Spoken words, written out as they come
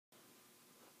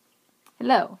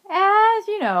Hello. As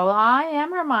you know, I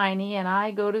am Hermione and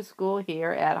I go to school here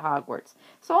at Hogwarts.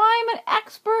 So I'm an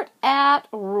expert at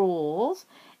rules,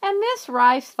 and Miss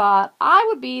Rice thought I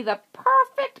would be the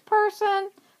perfect person,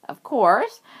 of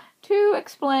course, to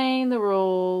explain the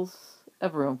rules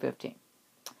of room 15.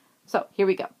 So here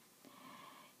we go.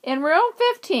 In room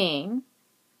 15,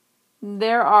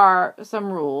 there are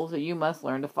some rules that you must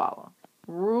learn to follow.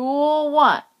 Rule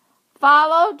 1.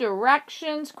 Follow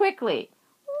directions quickly.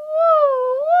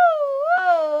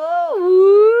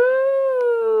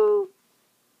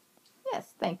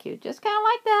 Yes, thank you. Just kind of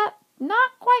like that.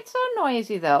 Not quite so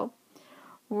noisy, though.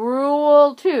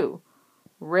 Rule 2.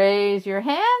 Raise your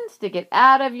hands to get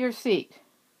out of your seat.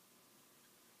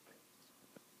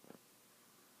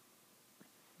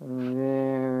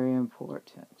 Very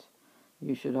important.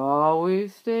 You should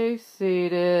always stay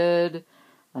seated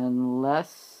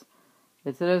unless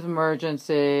it's an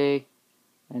emergency,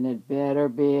 and it better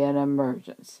be an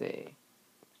emergency.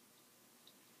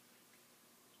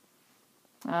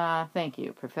 Thank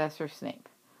you, Professor Snape.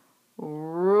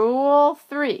 Rule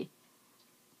 3.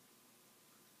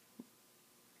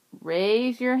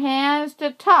 Raise your hands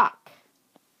to talk.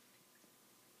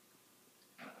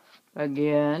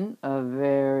 Again, a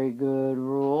very good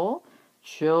rule.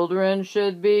 Children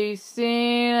should be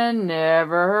seen and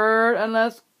never heard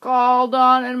unless called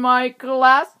on in my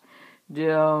class.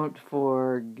 Don't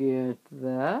forget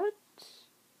that.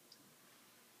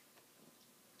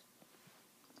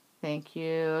 Thank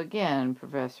you again,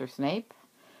 Professor Snape.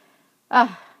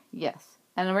 Yes.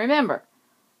 And remember,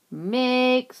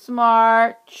 make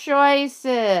smart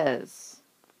choices.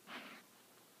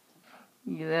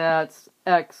 That's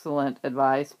excellent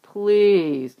advice.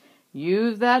 Please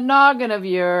use that noggin of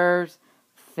yours.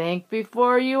 Think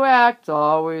before you act. It's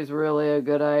always really a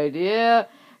good idea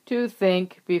to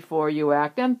think before you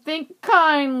act, and think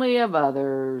kindly of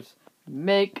others.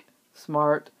 Make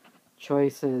smart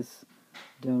choices.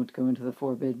 Don't go into the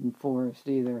forbidden forest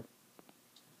either.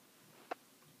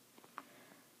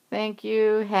 Thank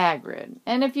you, Hagrid.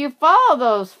 And if you follow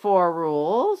those 4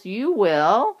 rules, you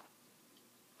will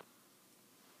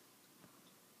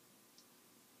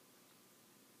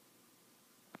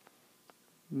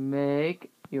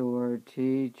make your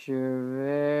teacher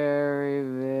very,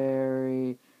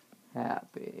 very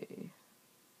happy.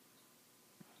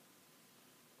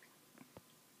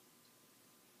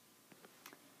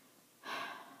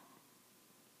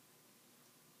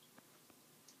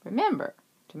 Remember,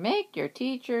 to make your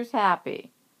teachers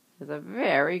happy is a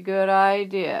very good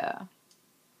idea.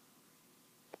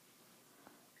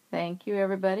 Thank you,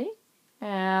 everybody,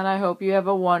 and I hope you have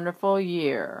a wonderful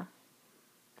year.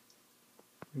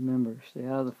 Remember, stay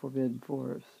out of the forbidden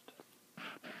forest.